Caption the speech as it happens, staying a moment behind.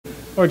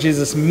Lord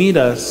Jesus, meet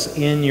us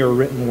in your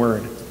written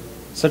word,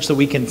 such that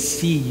we can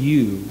see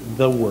you,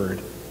 the word,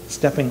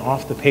 stepping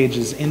off the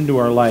pages into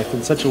our life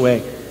in such a way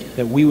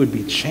that we would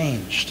be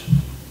changed.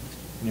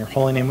 In your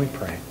holy name we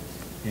pray.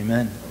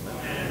 Amen.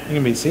 You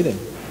can be seated.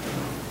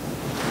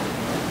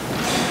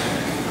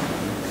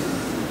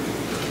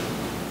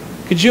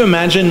 Could you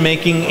imagine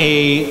making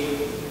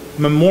a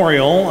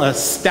memorial, a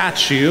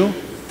statue,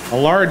 a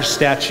large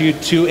statue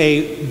to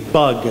a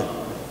bug?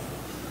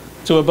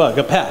 To a bug,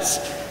 a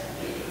pest.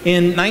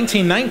 In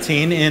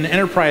 1919, in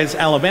Enterprise,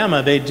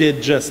 Alabama, they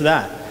did just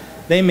that.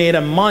 They made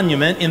a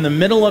monument in the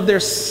middle of their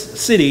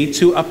city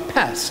to a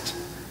pest.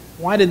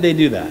 Why did they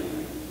do that?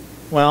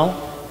 Well,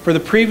 for the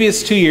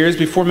previous 2 years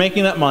before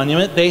making that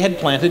monument, they had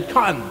planted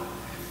cotton.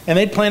 And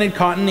they'd planted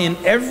cotton in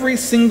every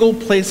single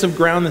place of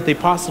ground that they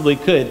possibly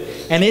could,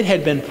 and it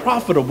had been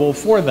profitable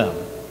for them.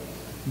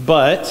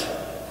 But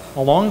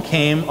along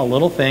came a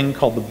little thing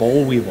called the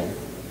boll weevil,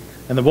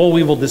 and the boll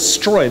weevil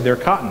destroyed their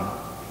cotton.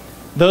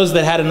 Those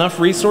that had enough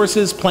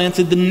resources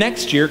planted the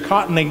next year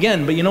cotton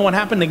again, but you know what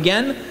happened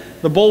again?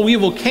 The boll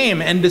weevil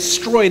came and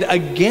destroyed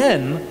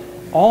again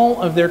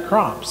all of their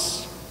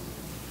crops.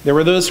 There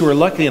were those who were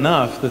lucky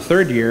enough the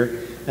third year,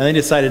 and they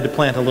decided to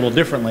plant a little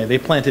differently. They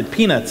planted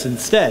peanuts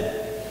instead.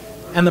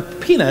 And the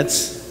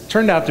peanuts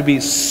turned out to be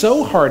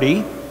so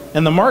hardy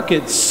and the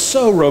market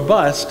so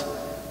robust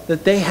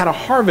that they had a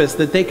harvest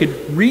that they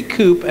could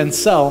recoup and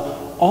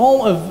sell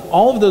all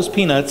of those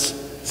peanuts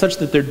such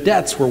that their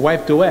debts were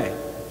wiped away.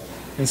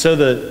 And so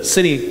the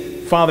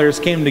city fathers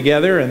came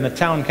together and the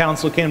town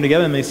council came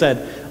together and they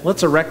said,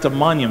 let's erect a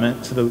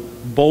monument to the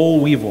boll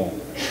weevil.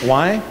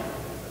 Why?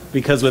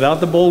 Because without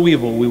the boll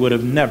weevil, we would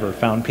have never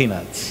found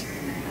peanuts.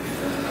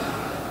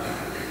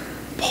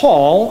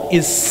 Paul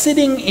is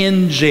sitting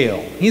in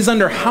jail. He's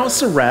under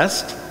house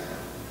arrest,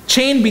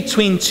 chained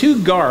between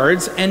two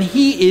guards, and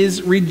he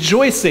is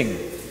rejoicing.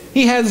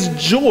 He has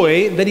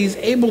joy that he's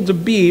able to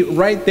be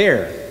right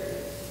there.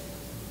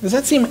 Does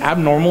that seem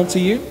abnormal to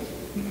you?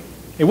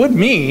 It would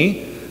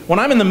me. When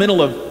I'm in the middle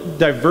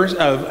of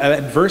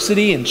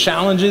adversity and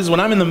challenges, when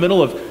I'm in the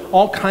middle of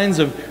all kinds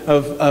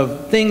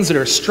of things that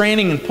are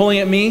straining and pulling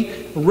at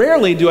me,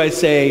 rarely do I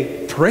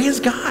say, praise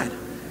God,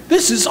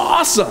 this is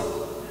awesome.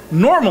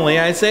 Normally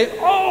I say,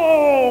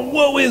 oh,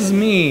 woe is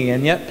me.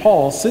 And yet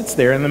Paul sits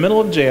there in the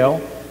middle of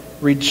jail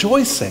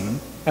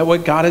rejoicing at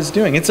what God is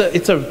doing. It's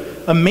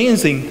an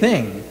amazing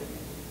thing.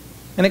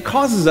 And it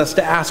causes us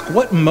to ask,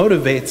 what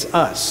motivates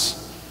us?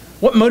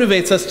 What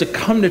motivates us to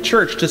come to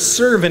church, to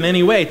serve in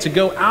any way, to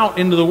go out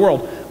into the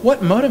world? What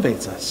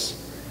motivates us?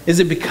 Is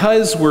it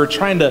because we're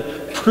trying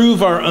to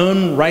prove our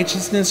own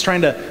righteousness,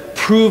 trying to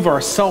prove our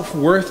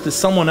self-worth to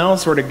someone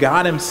else or to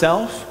God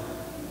himself?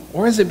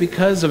 Or is it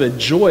because of a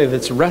joy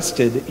that's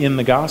rested in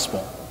the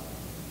gospel?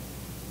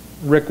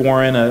 Rick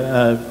Warren,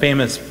 a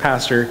famous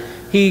pastor,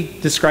 he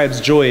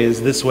describes joy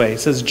as this way. He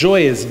says,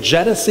 joy is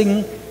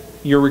jettisoning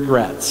your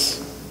regrets.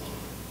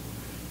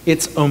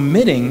 It's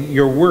omitting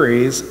your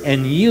worries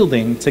and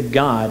yielding to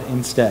God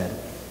instead.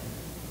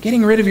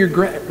 Getting rid of your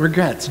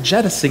regrets,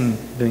 jettisoning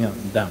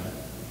them.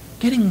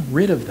 Getting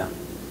rid of them.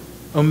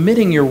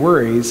 Omitting your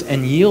worries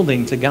and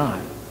yielding to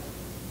God.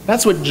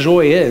 That's what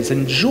joy is.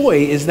 And joy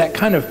is that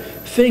kind of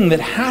thing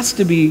that has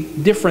to be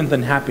different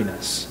than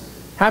happiness.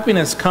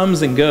 Happiness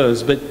comes and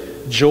goes,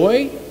 but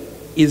joy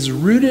is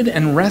rooted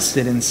and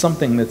rested in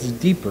something that's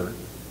deeper.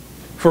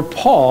 For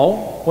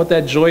Paul, what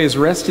that joy is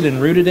rested and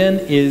rooted in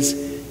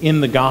is in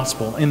the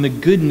gospel, in the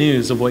good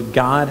news of what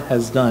God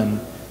has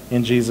done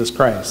in Jesus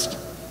Christ.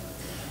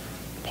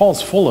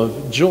 Paul's full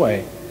of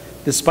joy.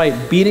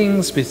 Despite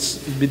beatings,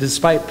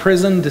 despite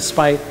prison,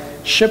 despite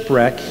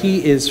shipwreck,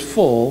 he is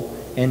full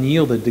and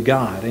yielded to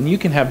God. And you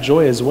can have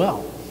joy as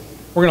well.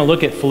 We're going to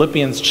look at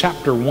Philippians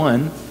chapter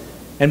 1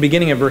 and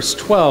beginning at verse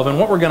 12. And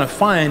what we're going to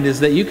find is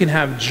that you can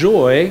have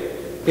joy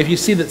if you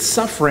see that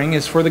suffering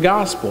is for the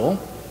gospel.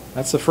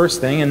 That's the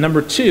first thing. And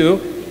number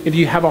two, if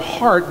you have a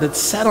heart that's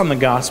set on the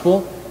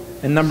gospel.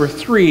 And number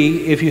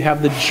three, if you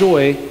have the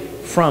joy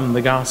from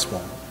the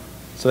gospel.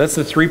 So that's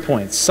the 3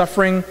 points.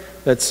 Suffering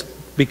that's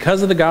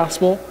because of the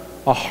gospel,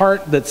 a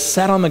heart that's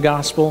set on the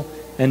gospel,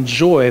 and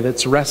joy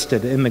that's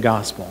rested in the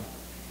gospel.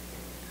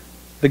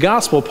 The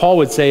gospel, Paul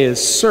would say, is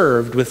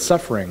served with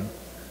suffering,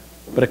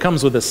 but it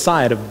comes with a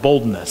side of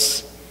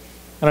boldness.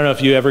 I don't know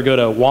if you ever go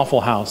to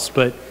Waffle House,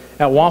 but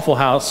at Waffle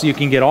House you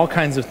can get all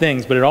kinds of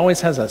things, but it always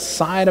has a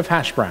side of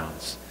hash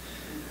browns.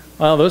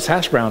 Well, those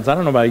hash browns, I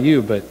don't know about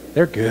you, but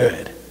they're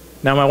good.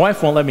 Now, my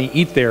wife won't let me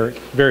eat there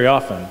very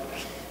often,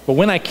 but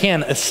when I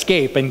can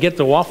escape and get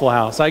to Waffle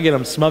House, I get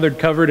them smothered,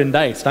 covered, and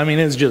diced. I mean,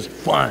 it's just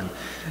fun.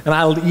 And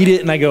I'll eat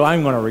it and I go,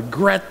 I'm going to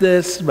regret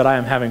this, but I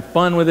am having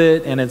fun with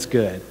it, and it's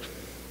good.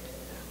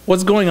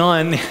 What's going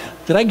on?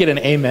 Did I get an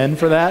amen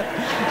for that?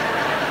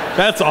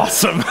 That's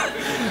awesome.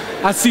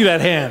 I see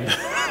that hand.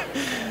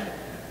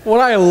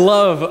 What I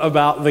love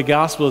about the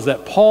gospel is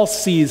that Paul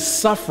sees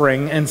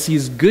suffering and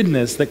sees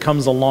goodness that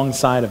comes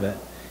alongside of it.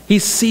 He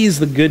sees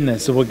the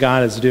goodness of what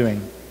God is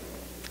doing.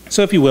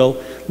 So if you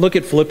will, look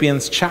at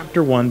Philippians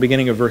chapter 1,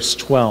 beginning of verse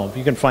 12.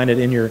 You can find it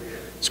in your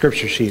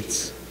scripture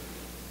sheets.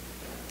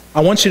 I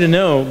want you to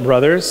know,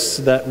 brothers,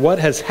 that what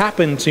has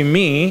happened to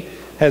me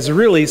has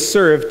really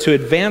served to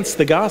advance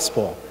the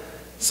gospel,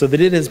 so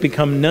that it has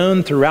become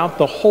known throughout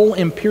the whole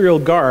imperial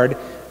guard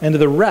and to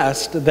the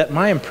rest that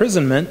my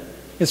imprisonment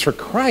is for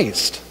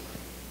Christ.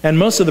 And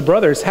most of the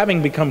brothers,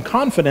 having become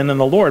confident in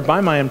the Lord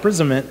by my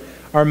imprisonment,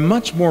 are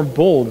much more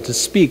bold to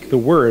speak the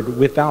word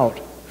without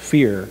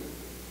fear.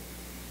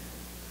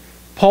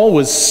 Paul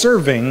was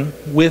serving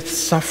with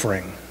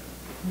suffering.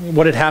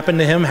 What had happened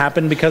to him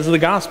happened because of the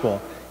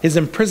gospel. His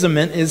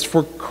imprisonment is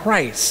for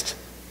Christ.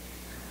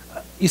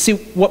 You see,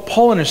 what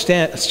Paul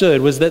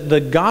understood was that the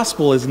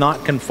gospel is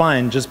not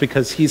confined just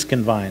because he's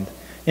confined.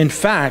 In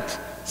fact,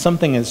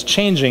 something is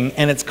changing,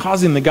 and it's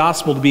causing the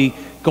gospel to be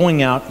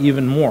going out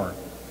even more.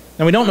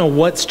 Now, we don't know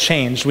what's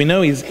changed. We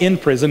know he's in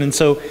prison, and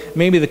so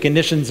maybe the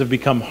conditions have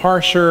become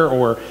harsher,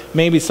 or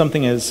maybe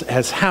something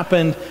has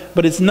happened,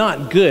 but it's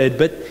not good.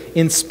 But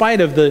in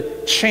spite of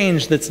the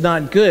change that's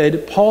not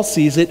good, Paul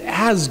sees it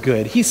as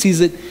good. He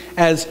sees it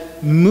as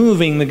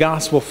moving the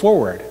gospel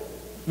forward.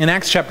 In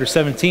Acts chapter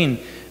 17,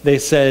 they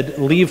said,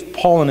 leave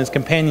Paul and his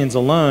companions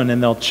alone,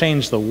 and they'll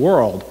change the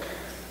world.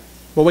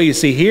 But what you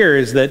see here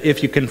is that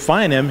if you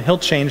confine him, he'll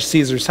change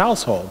Caesar's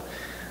household.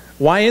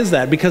 Why is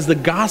that? Because the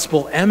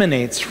gospel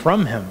emanates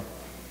from him.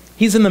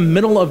 He's in the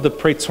middle of the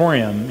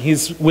praetorium.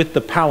 He's with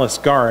the palace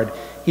guard.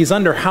 He's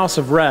under house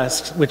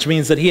arrest, which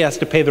means that he has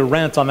to pay the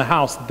rent on the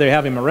house that they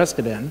have him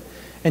arrested in.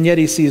 And yet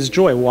he sees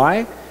joy.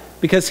 Why?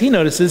 Because he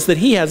notices that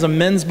he has a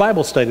men's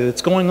Bible study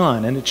that's going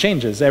on, and it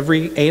changes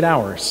every 8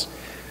 hours.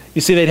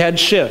 You see, they'd had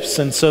shifts,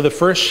 and so the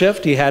first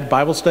shift, he had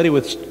Bible study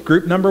with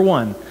group number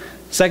 1.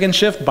 Second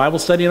shift, Bible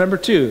study number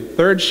 2.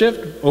 Third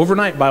shift,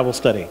 overnight Bible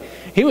study.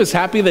 He was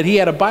happy that he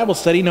had a Bible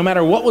study. No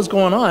matter what was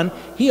going on,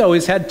 he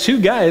always had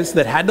 2 guys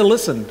that had to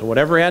listen to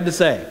whatever he had to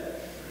say.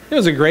 It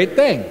was a great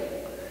thing.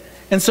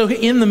 And so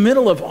in the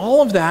middle of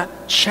all of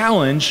that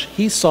challenge,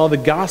 he saw the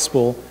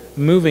gospel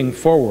moving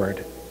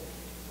forward.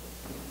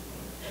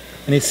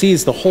 And he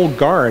sees the whole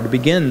guard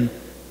begin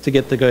to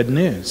get the good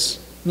news.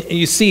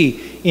 You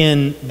see,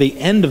 in the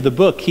end of the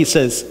book, he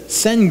says,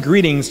 send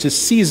greetings to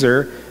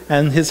Caesar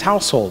and his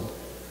household.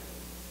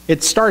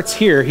 It starts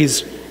here.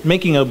 He's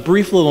making a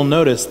brief little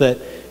notice that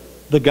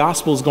the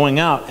gospel is going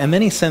out, and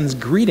then he sends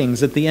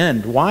greetings at the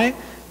end. Why?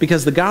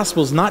 Because the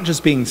gospel is not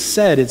just being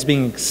said, it's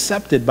being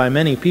accepted by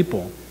many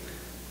people.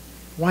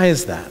 Why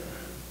is that?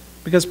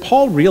 Because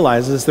Paul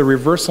realizes the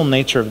reversal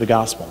nature of the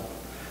gospel.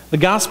 The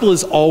gospel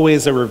is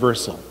always a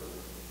reversal.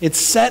 It's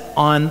set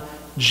on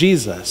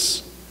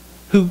Jesus,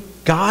 who,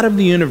 God of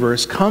the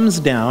universe,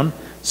 comes down,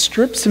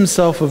 strips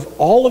himself of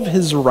all of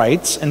his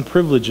rights and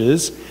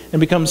privileges, and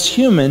becomes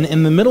human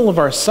in the middle of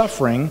our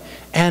suffering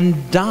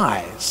and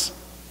dies.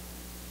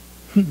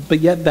 But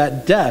yet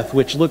that death,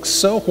 which looks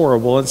so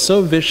horrible and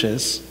so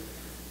vicious,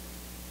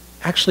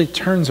 actually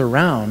turns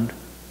around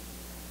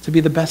to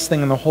be the best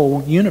thing in the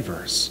whole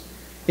universe.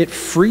 It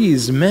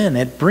frees men.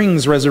 It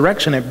brings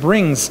resurrection. It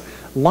brings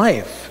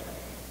life.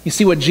 You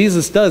see, what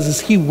Jesus does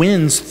is he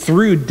wins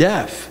through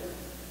death.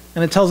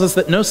 And it tells us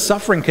that no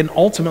suffering can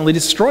ultimately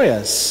destroy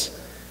us.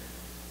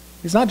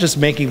 He's not just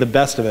making the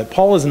best of it.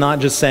 Paul is not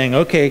just saying,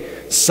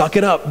 okay, suck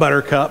it up,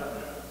 buttercup.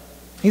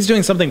 He's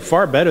doing something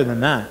far better than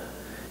that.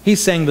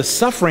 He's saying the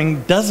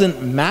suffering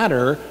doesn't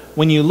matter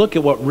when you look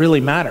at what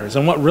really matters.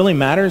 And what really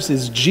matters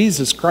is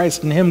Jesus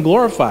Christ and him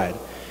glorified.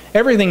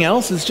 Everything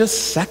else is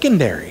just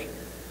secondary.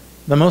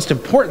 The most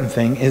important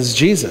thing is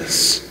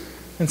Jesus.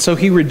 And so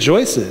he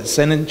rejoices,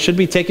 and it should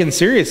be taken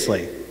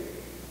seriously,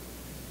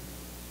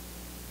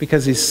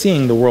 because he's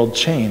seeing the world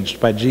changed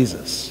by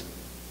Jesus.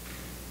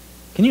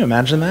 Can you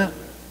imagine that?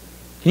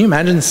 Can you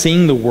imagine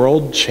seeing the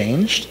world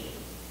changed?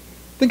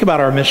 Think about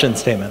our mission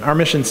statement. Our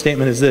mission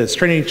statement is this: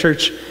 Trinity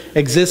Church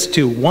exists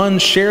to 1,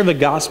 share the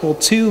gospel,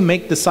 2,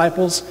 make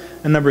disciples,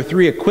 and number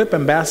 3, equip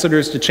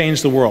ambassadors to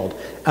change the world.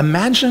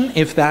 Imagine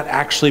if that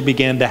actually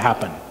began to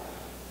happen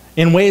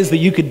in ways that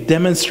you could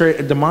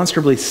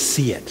demonstrably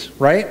see it,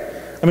 right?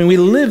 I mean, we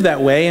live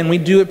that way, and we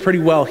do it pretty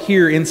well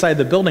here inside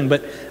the building,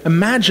 but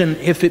imagine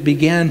if it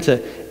began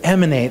to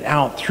emanate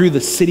out through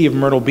the city of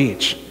Myrtle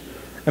Beach.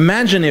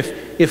 Imagine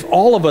if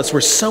all of us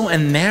were so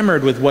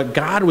enamored with what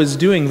God was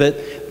doing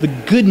that the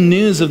good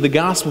news of the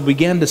gospel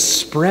began to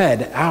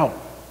spread out.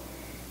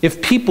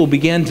 If people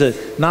began to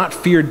not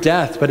fear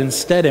death, but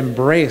instead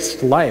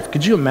embraced life.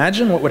 Could you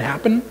imagine what would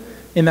happen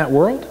in that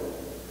world?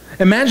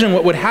 Imagine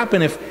what would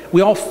happen if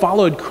we all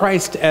followed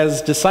Christ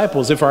as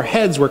disciples, if our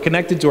heads were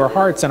connected to our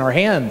hearts and our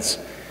hands,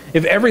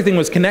 if everything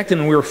was connected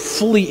and we were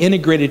fully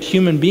integrated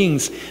human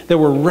beings that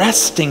were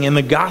resting in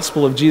the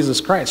gospel of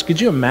Jesus Christ. Could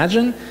you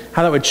imagine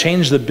how that would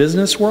change the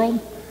business world?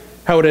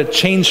 How it would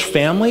change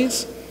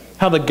families?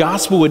 How the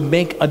gospel would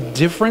make a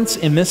difference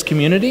in this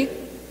community?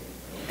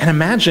 And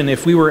imagine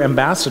if we were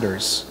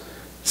ambassadors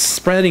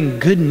spreading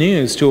good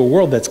news to a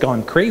world that's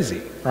gone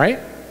crazy, right?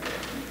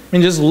 I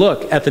mean, just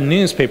look at the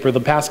newspaper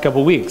the past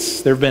couple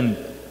weeks. There have been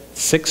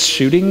 6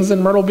 shootings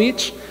in Myrtle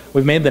Beach.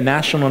 We've made the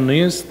national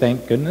news,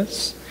 thank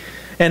goodness.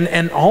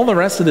 And all the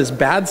rest of this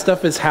bad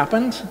stuff has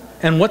happened.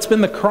 And what's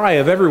been the cry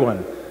of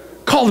everyone?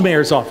 Call the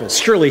mayor's office.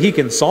 Surely he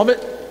can solve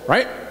it,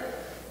 right?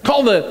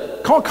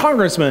 Call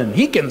Congressman,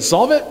 he can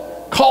solve it.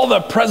 Call the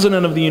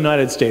President of the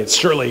United States.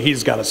 Surely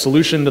he's got a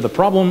solution to the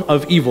problem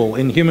of evil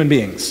in human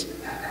beings.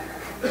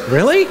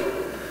 Really?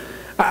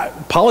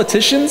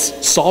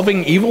 Politicians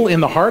solving evil in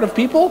the heart of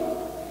people?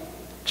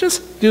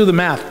 Just do the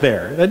math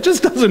there. That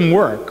just doesn't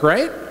work,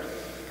 right?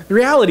 The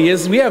reality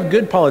is we have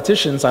good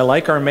politicians. I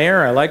like our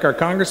mayor, I like our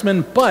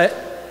congressman, but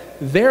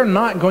they're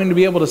not going to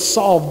be able to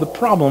solve the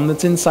problem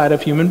that's inside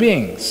of human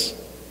beings.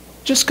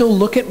 Just go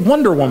look at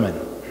Wonder Woman.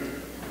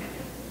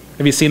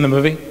 Have you seen the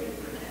movie?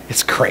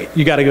 It's great.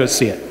 You got to go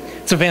see it.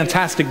 It's a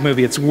fantastic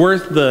movie. It's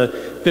worth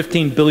the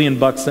 $15 billion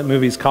that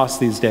movies cost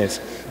these days.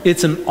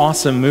 It's an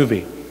awesome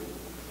movie.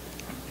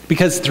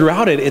 Because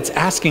throughout it, it's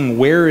asking,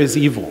 where is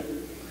evil?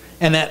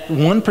 And at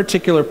one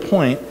particular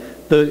point,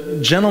 the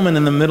gentleman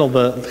in the middle,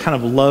 the kind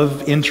of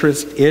love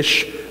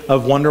interest-ish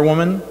of Wonder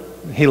Woman,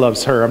 he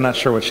loves her. I'm not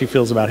sure what she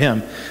feels about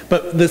him.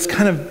 But this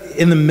kind of,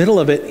 in the middle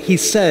of it, he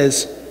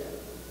says,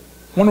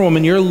 Wonder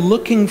Woman, you're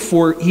looking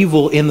for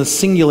evil in the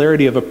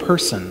singularity of a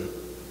person,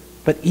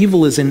 but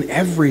evil is in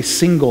every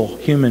single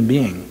human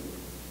being.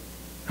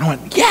 I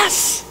went,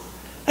 yes,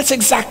 that's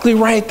exactly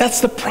right. That's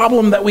the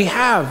problem that we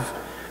have.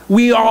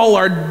 We all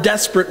are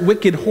desperate,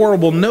 wicked,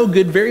 horrible, no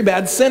good, very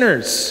bad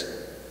sinners.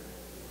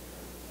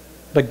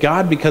 But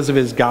God, because of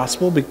his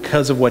gospel,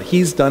 because of what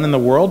he's done in the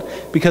world,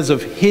 because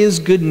of his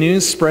good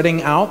news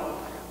spreading out,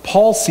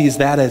 Paul sees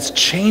that as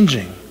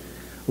changing.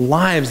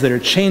 Lives that are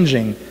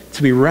changing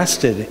to be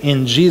rested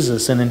in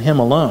Jesus and in him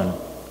alone.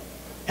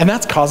 And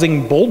that's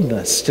causing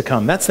boldness to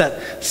come. That's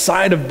that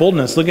side of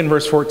boldness. Look in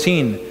verse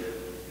 14.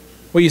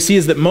 What you see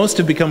is that most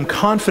have become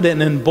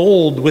confident and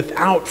bold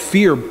without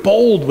fear.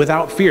 Bold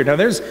without fear. Now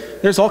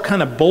there's all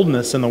kind of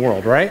boldness in the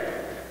world, right?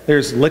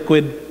 There's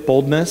liquid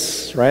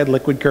boldness, right?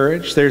 Liquid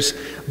courage. There's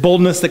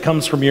boldness that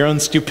comes from your own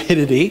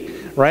stupidity,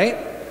 right?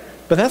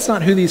 But that's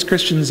not who these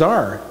Christians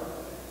are.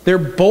 They're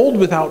bold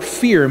without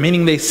fear,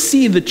 meaning they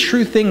see the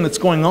true thing that's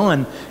going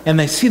on and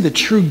they see the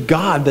true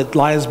God that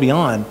lies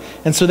beyond.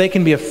 And so they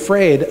can be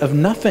afraid of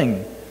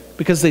nothing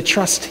because they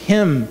trust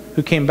him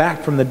who came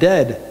back from the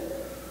dead.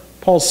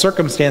 Paul's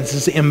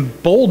circumstances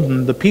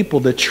embolden the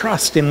people to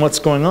trust in what's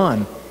going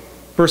on.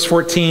 Verse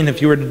 14,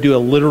 if you were to do a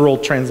literal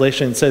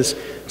translation, it says,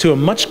 to a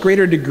much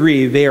greater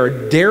degree, they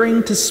are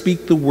daring to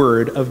speak the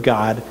word of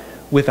God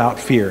without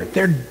fear.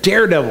 They're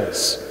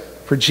daredevils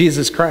for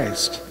Jesus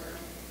Christ.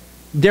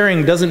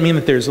 Daring doesn't mean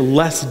that there's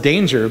less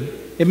danger.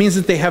 It means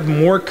that they have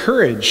more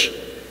courage.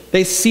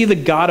 They see the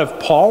God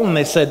of Paul and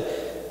they said,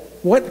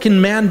 what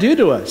can man do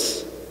to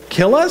us?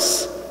 Kill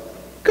us?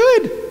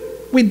 Good.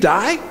 We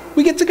die.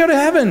 We get to go to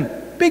heaven.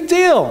 Big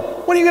deal.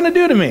 What are you going to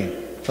do to me?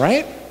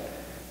 Right?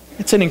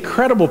 It's an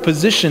incredible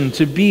position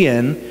to be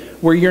in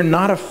where you're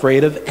not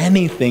afraid of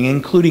anything,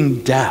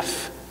 including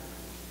death.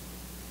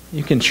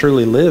 You can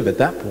truly live at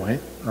that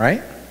point,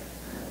 right?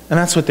 And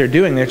that's what they're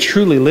doing. They're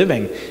truly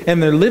living.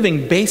 And they're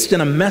living based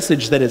in a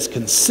message that is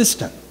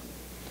consistent.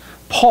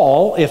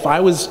 Paul, if I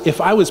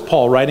was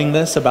Paul writing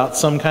this about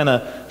some kind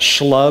of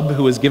schlub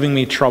who was giving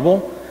me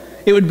trouble,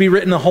 it would be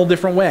written a whole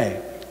different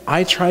way.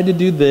 I tried to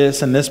do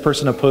this, and this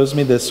person opposed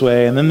me this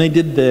way, and then they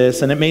did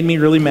this, and it made me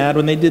really mad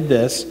when they did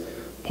this.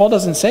 Paul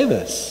doesn't say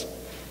this.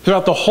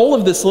 Throughout the whole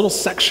of this little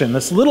section,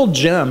 this little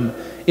gem,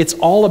 it's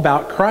all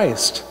about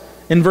Christ.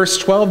 In verse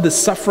 12, the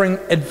suffering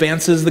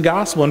advances the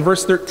gospel. In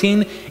verse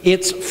 13,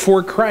 it's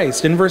for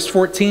Christ. In verse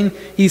 14,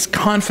 he's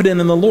confident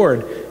in the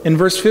Lord. In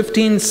verse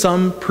 15,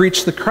 some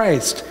preach the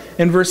Christ.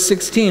 In verse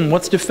 16,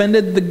 what's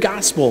defended? The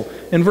gospel.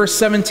 In verse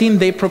 17,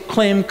 they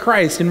proclaim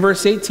Christ. In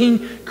verse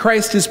 18,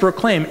 Christ is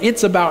proclaimed.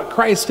 It's about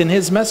Christ and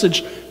his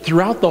message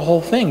throughout the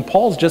whole thing.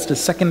 Paul's just a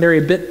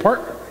secondary bit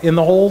part in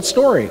the whole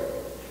story.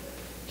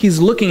 He's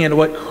looking at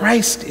what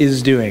Christ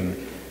is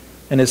doing,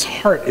 and his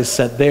heart is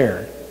set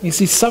there. You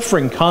see,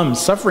 suffering comes.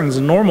 Suffering's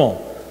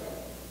normal.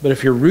 But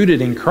if you're rooted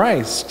in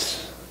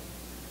Christ,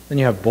 then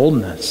you have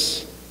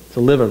boldness to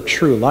live a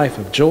true life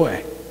of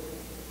joy.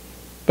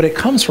 But it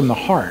comes from the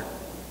heart.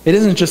 It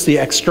isn't just the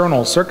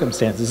external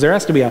circumstances. There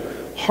has to be a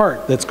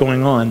heart that's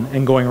going on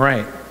and going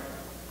right.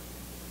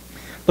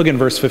 Look in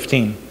verse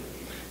 15. It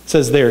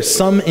says there,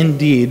 some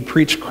indeed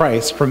preach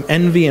Christ from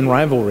envy and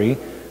rivalry,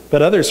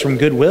 but others from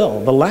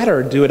goodwill. The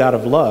latter do it out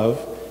of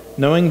love,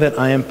 knowing that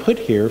I am put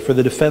here for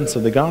the defense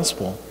of the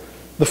gospel.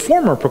 The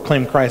former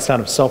proclaim Christ out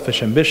of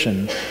selfish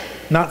ambition,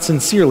 not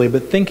sincerely,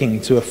 but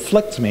thinking to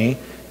afflict me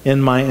in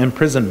my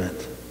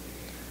imprisonment.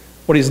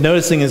 What he's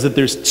noticing is that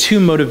there's two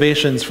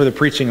motivations for the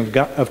preaching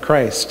of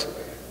Christ.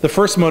 The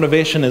first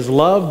motivation is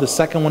love. The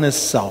second one is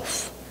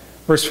self.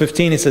 Verse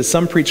 15, he says,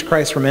 some preach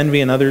Christ from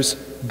envy and others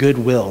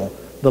goodwill,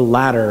 the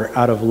latter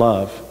out of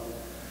love.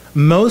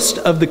 Most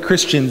of the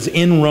Christians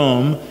in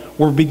Rome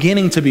were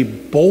beginning to be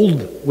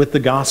bold with the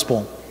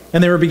gospel,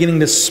 and they were beginning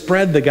to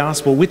spread the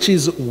gospel, which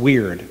is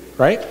weird,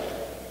 right?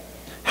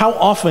 How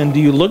often do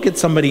you look at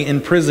somebody in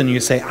prison and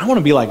you say, I want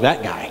to be like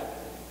that guy,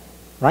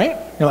 right?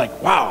 You're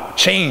like, wow,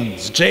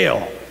 chains,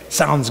 jail,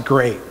 sounds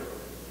great.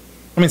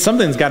 I mean,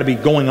 something's got to be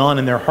going on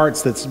in their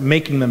hearts that's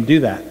making them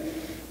do that.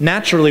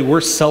 Naturally,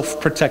 we're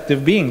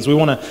self-protective beings. We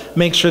want to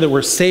make sure that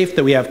we're safe,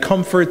 that we have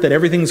comfort, that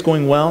everything's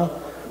going well.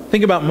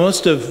 Think about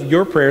most of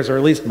your prayers, or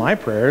at least my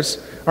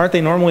prayers. Aren't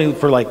they normally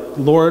for like,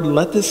 Lord,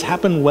 let this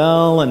happen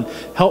well and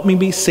help me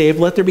be saved.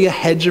 Let there be a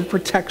hedge of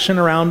protection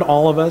around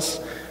all of us.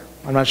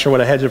 I'm not sure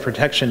what a hedge of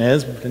protection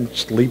is, but then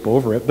just leap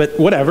over it. But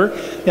whatever,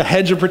 a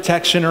hedge of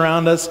protection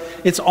around us.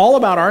 It's all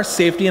about our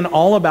safety and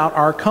all about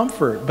our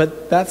comfort.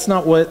 But that's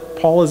not what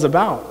Paul is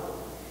about.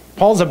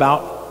 Paul's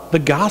about the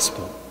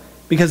gospel,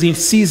 because he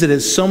sees it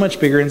as so much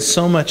bigger and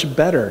so much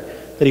better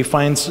that he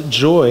finds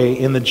joy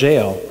in the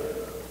jail.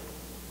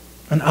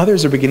 And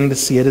others are beginning to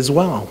see it as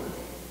well.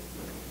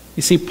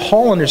 You see,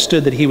 Paul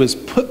understood that he was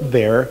put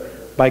there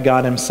by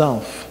God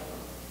himself.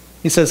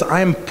 He says,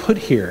 I am put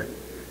here,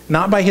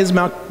 not by his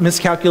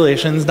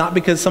miscalculations, not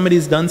because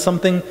somebody's done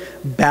something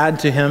bad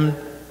to him,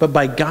 but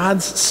by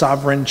God's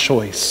sovereign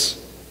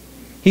choice.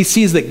 He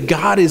sees that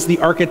God is the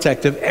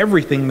architect of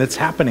everything that's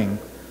happening.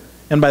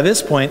 And by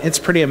this point, it's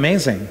pretty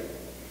amazing.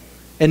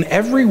 In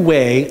every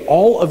way,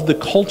 all of the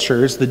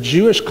cultures, the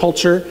Jewish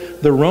culture,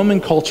 the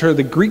Roman culture,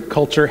 the Greek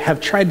culture, have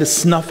tried to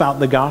snuff out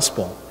the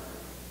gospel.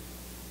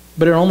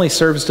 But it only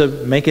serves to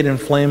make it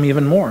inflame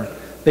even more.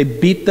 They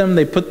beat them,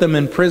 they put them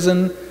in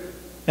prison,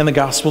 and the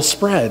gospel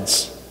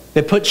spreads.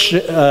 They put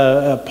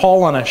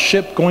Paul on a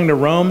ship going to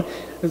Rome.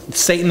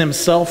 Satan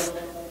himself,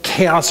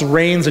 chaos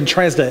reigns and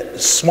tries to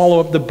swallow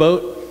up the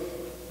boat.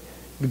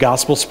 The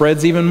gospel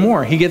spreads even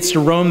more. He gets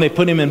to Rome, they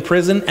put him in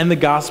prison, and the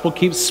gospel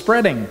keeps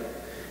spreading.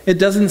 It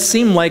doesn't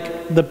seem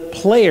like the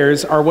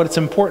players are what's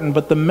important,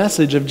 but the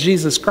message of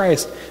Jesus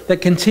Christ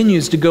that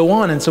continues to go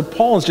on. And so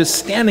Paul is just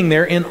standing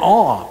there in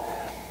awe.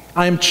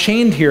 I'm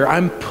chained here,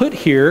 I'm put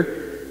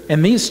here,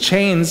 and these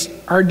chains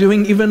are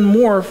doing even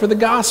more for the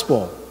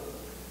gospel.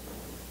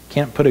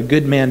 Can't put a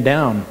good man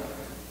down,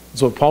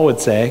 is what Paul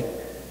would say.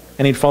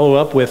 And he'd follow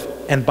up with,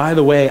 and by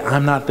the way,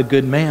 I'm not the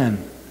good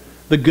man.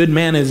 The good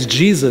man is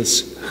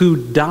Jesus, who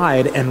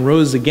died and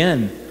rose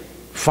again.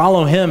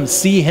 Follow him,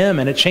 see him,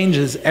 and it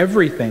changes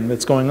everything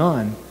that's going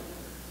on.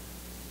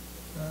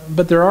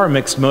 But there are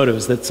mixed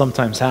motives that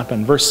sometimes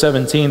happen. Verse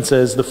 17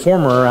 says, the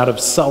former are out of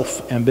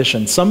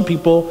self-ambition. Some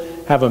people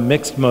have a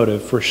mixed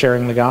motive for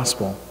sharing the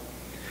gospel.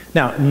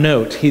 Now,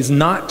 note, he's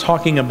not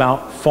talking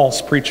about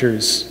false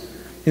preachers.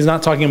 He's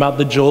not talking about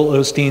the Joel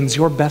Osteen's,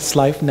 your best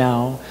life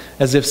now,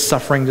 as if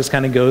suffering just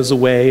kind of goes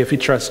away if you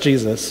trust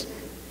Jesus.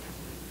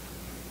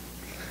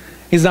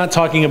 He's not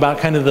talking about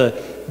kind of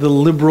the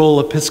liberal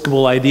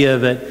Episcopal idea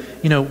that,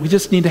 we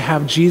just need to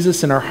have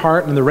Jesus in our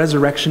heart and the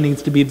resurrection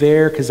needs to be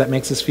there because that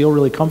makes us feel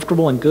really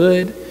comfortable and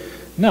good.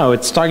 No,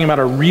 it's talking about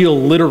a real,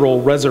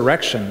 literal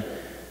resurrection.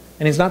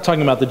 And he's not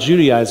talking about the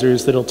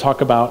Judaizers that he'll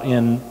talk about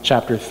in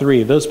chapter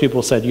 3. Those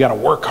people said, you got to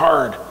work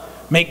hard,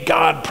 make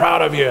God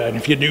proud of you, and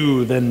if you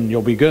do, then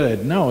you'll be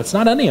good. No, it's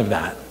not any of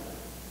that.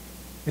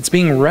 It's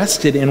being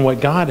rested in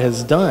what God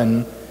has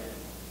done.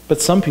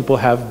 But some people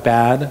have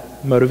bad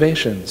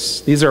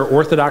motivations. These are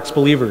Orthodox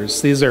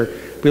believers. These are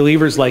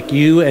believers like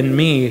you and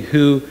me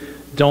who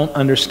don't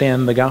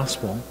understand the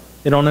gospel.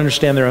 They don't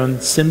understand their own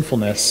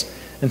sinfulness.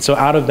 And so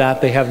out of that,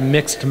 they have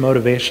mixed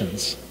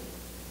motivations.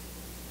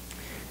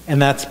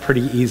 And that's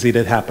pretty easy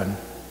to happen.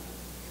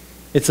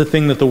 It's a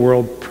thing that the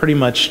world pretty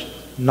much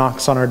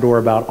knocks on our door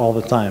about all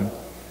the time.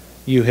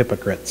 You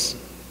hypocrites.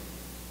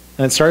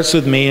 And it starts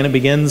with me and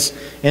it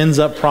ends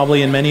up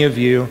probably in many of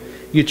you.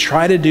 You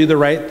try to do the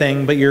right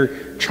thing, but you're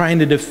trying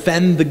to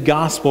defend the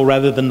gospel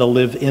rather than to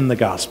live in the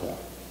gospel.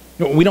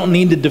 We don't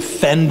need to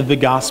defend the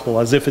gospel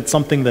as if it's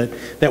something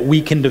that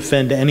we can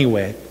defend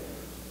anyway.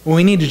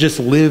 We need to just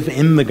live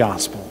in the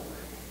gospel.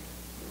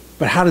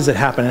 But how does it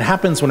happen? It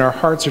happens when our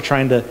hearts are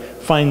trying to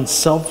find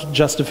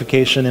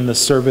self-justification in the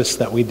service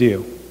that we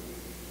do.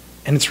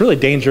 And it's really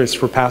dangerous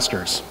for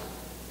pastors.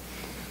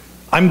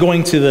 I'm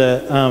going to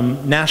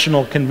the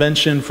National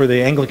Convention for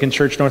the Anglican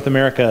Church North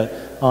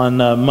America on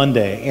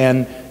Monday.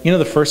 And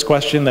the first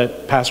question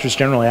that pastors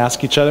generally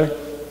ask each other?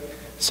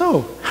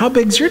 So, how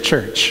big's your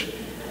church?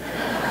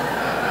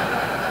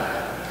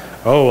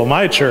 Oh, well,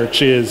 my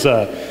church is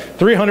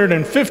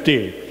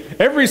 350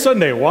 every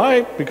Sunday.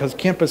 Why? Because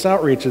Campus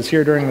Outreach is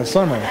here during the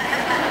summer.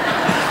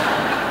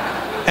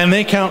 And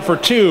they count for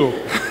 2,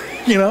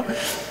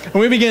 And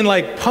we begin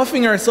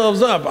puffing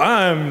ourselves up.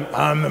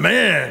 I'm the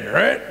man,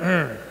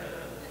 right?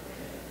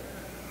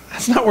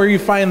 That's not where you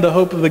find the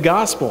hope of the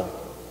gospel.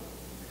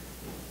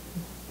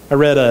 I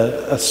read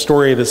a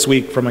story this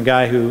week from a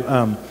guy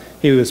who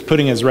he was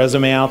putting his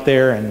resume out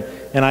there,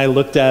 and I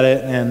looked at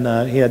it,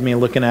 and he had me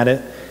looking at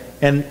it.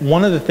 And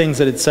one of the things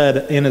that it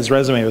said in his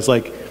resume was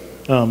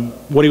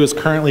what he was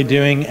currently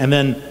doing, and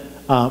then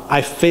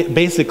I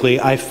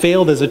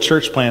failed as a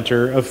church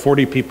planter of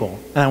 40 people.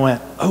 And I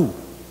went, oh,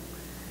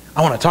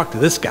 I want to talk to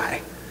this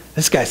guy.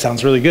 This guy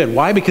sounds really good.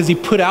 Why? Because he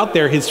put out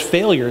there his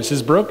failures,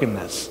 his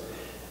brokenness.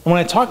 And when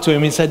I talked to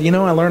him, he said,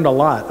 I learned a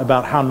lot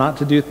about how not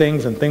to do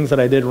things and things that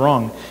I did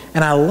wrong.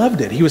 And I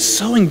loved it. He was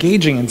so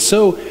engaging and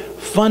so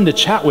fun to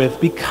chat with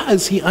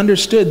because he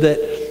understood that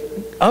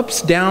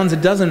ups, downs,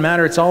 it doesn't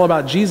matter. It's all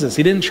about Jesus.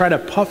 He didn't try to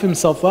puff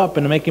himself up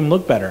and to make him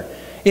look better.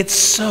 It's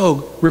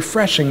so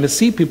refreshing to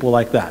see people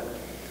like that,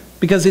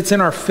 because it's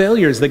in our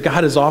failures that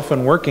God is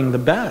often working the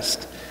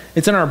best.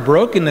 It's in our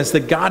brokenness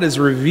that God is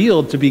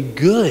revealed to be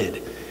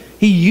good.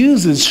 He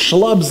uses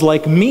schlubs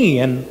like me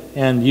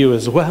and you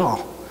as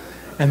well.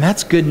 And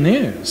that's good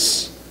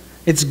news.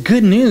 It's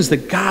good news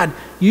that God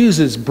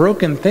uses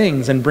broken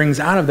things and brings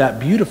out of that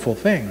beautiful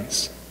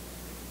things.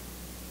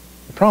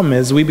 The problem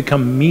is we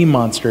become me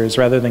monsters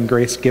rather than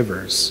grace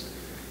givers.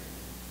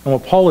 And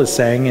what Paul is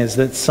saying is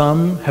that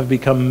some have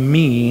become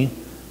me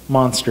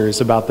monsters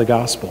about the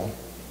gospel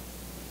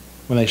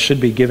when they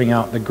should be giving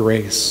out the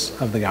grace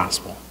of the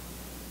gospel.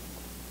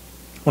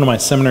 One of my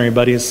seminary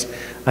buddies,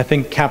 I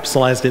think,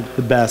 capsulized it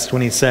the best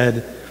when he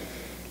said,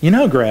 "You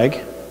know, Greg,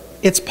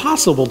 it's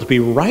possible to be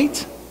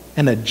right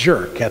and a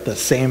jerk at the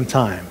same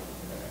time."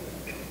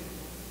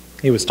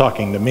 He was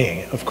talking to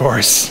me, of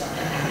course.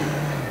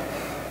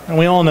 And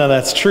we all know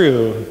that's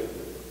true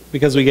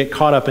because we get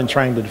caught up in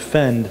trying to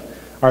defend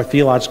our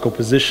theological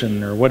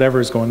position or whatever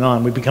is going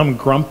on. We become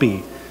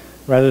grumpy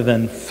rather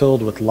than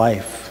filled with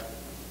life.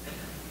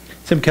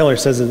 Tim Keller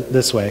says it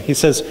this way. He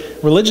says,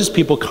 religious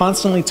people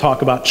constantly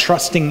talk about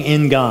trusting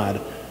in God.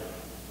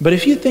 But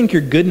if you think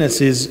your goodness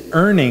is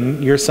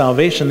earning your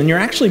salvation, then you're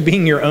actually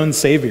being your own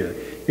savior.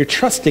 You're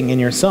trusting in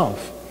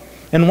yourself.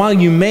 And while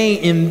you may,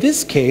 in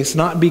this case,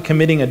 not be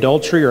committing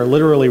adultery or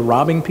literally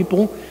robbing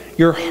people,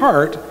 your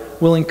heart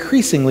will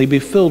increasingly be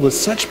filled with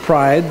such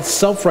pride,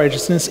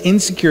 self-righteousness,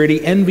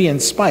 insecurity, envy,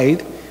 and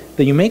spite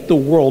that you make the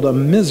world a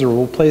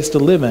miserable place to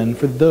live in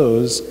for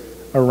those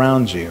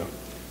around you.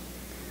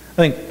 I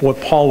think what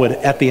Paul would,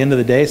 at the end of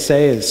the day,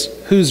 say is,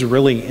 who's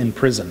really in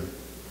prison?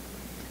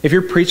 If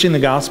you're preaching the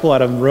gospel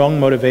out of wrong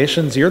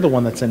motivations, you're the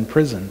one that's in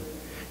prison.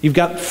 You've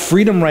got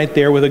freedom right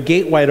there with a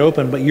gate wide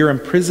open, but you're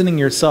imprisoning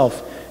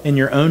yourself in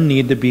your own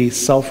need to be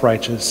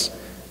self-righteous,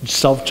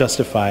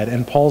 self-justified.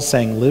 And Paul's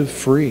saying, live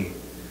free.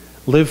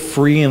 Live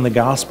free in the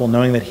gospel,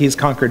 knowing that he's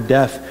conquered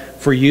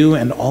death for you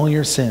and all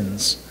your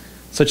sins,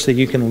 such that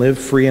you can live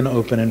free and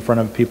open in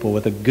front of people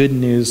with a good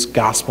news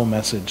gospel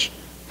message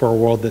for a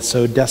world that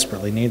so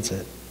desperately needs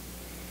it.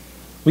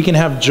 We can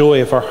have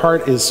joy if our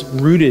heart is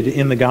rooted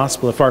in the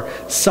gospel, if our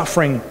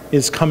suffering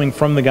is coming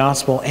from the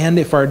gospel, and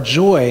if our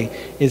joy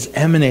is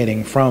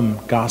emanating from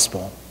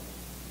gospel.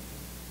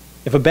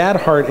 If a bad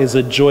heart is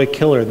a joy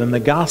killer, then the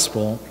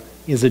gospel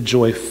is a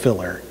joy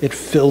filler. It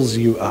fills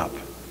you up.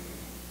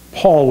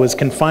 Paul was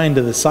confined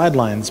to the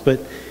sidelines, but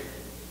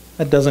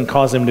that doesn't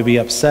cause him to be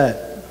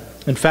upset.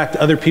 In fact,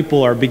 other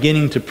people are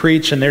beginning to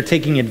preach and they're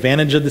taking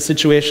advantage of the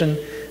situation.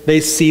 They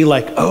see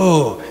like,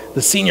 oh,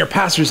 the senior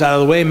pastor's out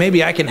of the way,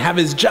 maybe I can have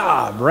his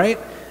job, right?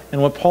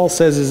 And what Paul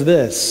says is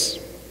this,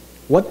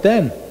 what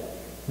then?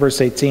 Verse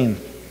 18,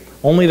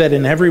 only that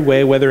in every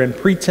way, whether in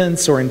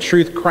pretense or in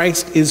truth,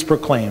 Christ is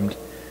proclaimed,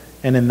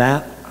 and in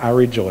that I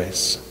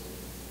rejoice.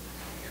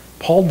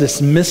 Paul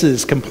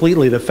dismisses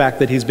completely the fact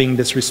that he's being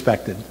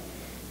disrespected.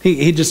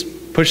 He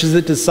just pushes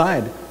it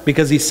aside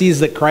because he sees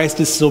that Christ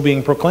is still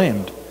being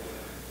proclaimed.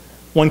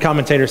 One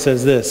commentator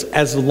says this,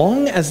 as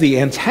long as the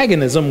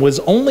antagonism was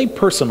only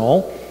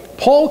personal,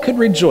 Paul could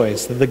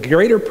rejoice that the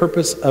greater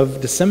purpose of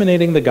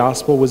disseminating the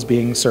gospel was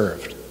being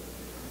served.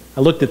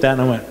 I looked at that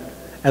and I went,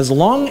 as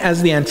long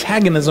as the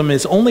antagonism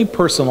is only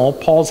personal,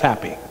 Paul's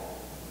happy.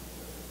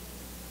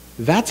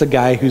 That's a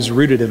guy who's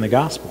rooted in the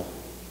gospel.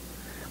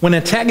 When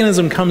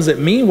antagonism comes at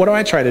me, what do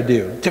I try to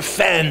do?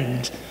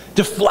 Defend,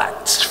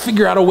 deflect,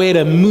 figure out a way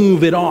to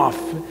move it off,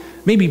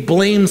 maybe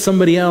blame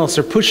somebody else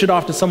or push it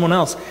off to someone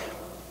else.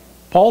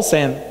 Paul's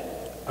saying,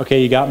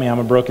 okay, you got me, I'm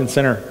a broken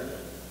sinner.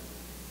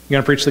 You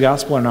gonna preach the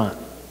gospel or not?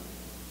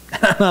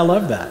 And I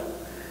love that.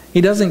 He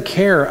doesn't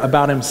care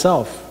about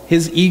himself.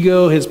 His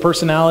ego, his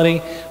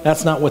personality,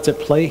 that's not what's at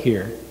play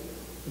here.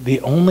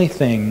 The only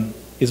thing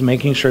is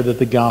making sure that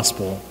the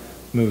gospel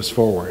moves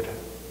forward.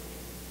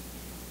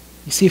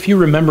 You see, if you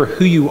remember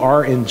who you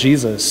are in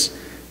Jesus,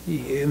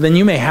 then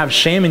you may have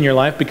shame in your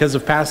life because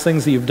of past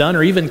things that you've done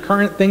or even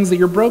current things that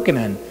you're broken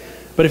in.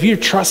 But if you're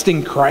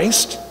trusting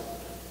Christ,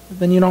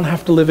 then you don't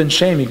have to live in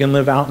shame. You can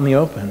live out in the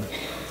open.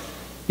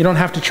 You don't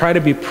have to try to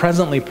be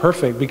presently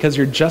perfect because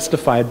you're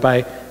justified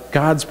by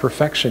God's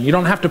perfection. You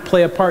don't have to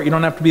play a part. You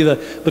don't have to be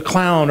the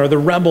clown or the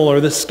rebel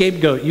or the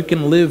scapegoat. You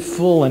can live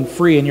full and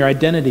free in your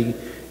identity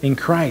in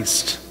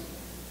Christ.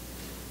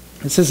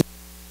 This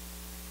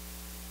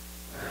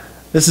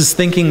is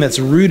thinking that's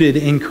rooted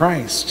in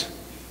Christ.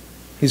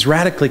 He's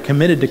radically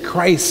committed to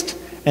Christ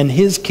and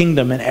his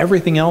kingdom, and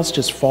everything else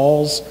just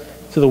falls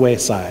to the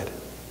wayside.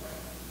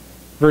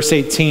 Verse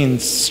 18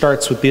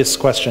 starts with this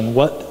question,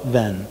 what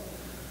then?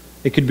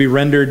 It could be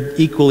rendered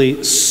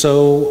equally,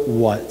 so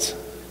what?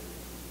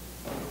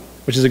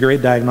 Which is a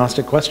great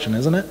diagnostic question,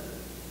 isn't it?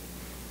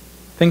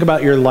 Think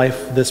about your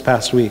life this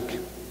past week.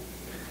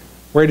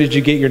 Where did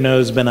you get your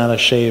nose bent out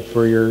of shape,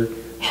 or your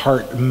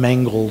heart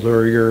mangled,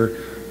 or your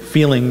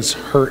feelings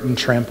hurt and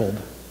trampled?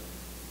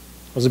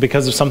 Was it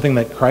because of something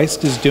that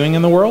Christ is doing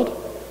in the world?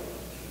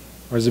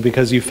 Or is it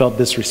because you felt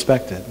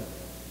disrespected?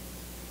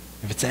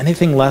 If it's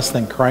anything less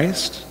than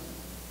Christ,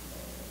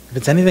 if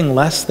it's anything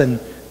less than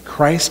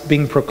Christ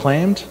being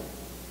proclaimed,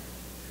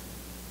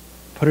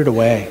 Put it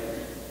away.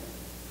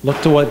 Look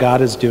to what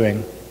God is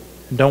doing,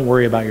 and don't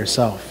worry about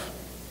yourself.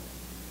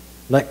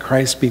 Let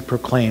Christ be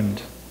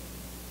proclaimed.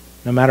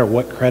 No matter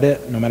what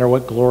credit, no matter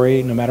what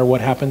glory, no matter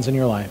what happens in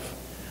your life,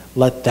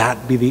 let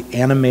that be the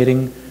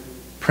animating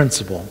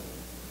principle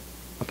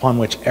upon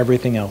which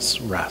everything else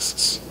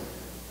rests,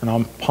 and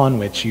upon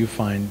which you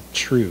find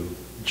true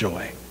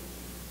joy.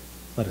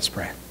 Let us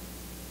pray.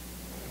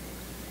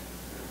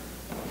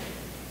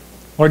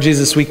 Lord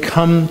Jesus, we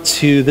come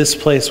to this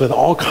place with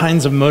all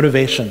kinds of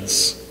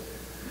motivations.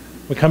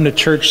 We come to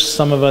church,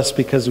 some of us,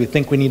 because we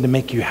think we need to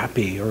make you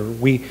happy, or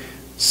we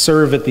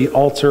serve at the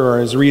altar or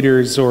as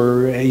readers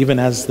or even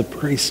as the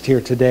priest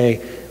here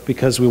today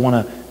because we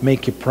want to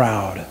make you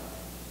proud.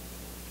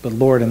 But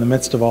Lord, in the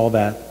midst of all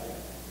that,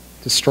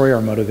 destroy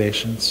our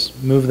motivations,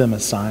 move them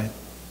aside,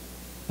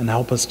 and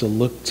help us to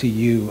look to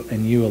you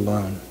and you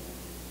alone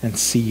and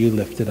see you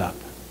lifted up.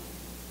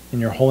 In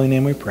your holy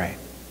name we pray.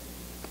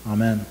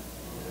 Amen.